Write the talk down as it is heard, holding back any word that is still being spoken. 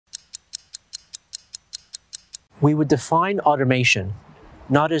We would define automation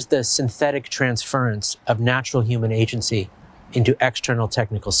not as the synthetic transference of natural human agency into external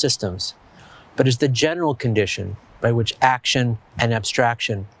technical systems, but as the general condition by which action and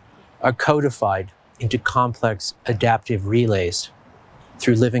abstraction are codified into complex adaptive relays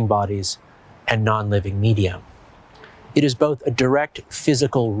through living bodies and non-living media. It is both a direct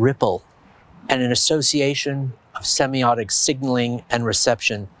physical ripple and an association of semiotic signaling and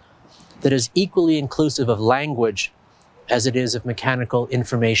reception that is equally inclusive of language as it is of mechanical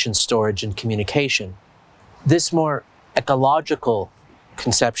information storage and communication. This more ecological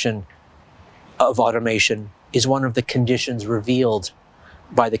conception of automation is one of the conditions revealed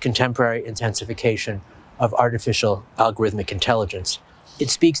by the contemporary intensification of artificial algorithmic intelligence. It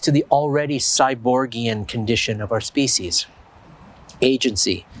speaks to the already cyborgian condition of our species,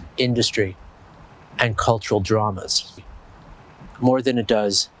 agency, industry, and cultural dramas, more than it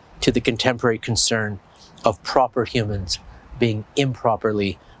does to the contemporary concern of proper humans being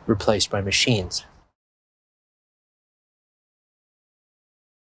improperly replaced by machines.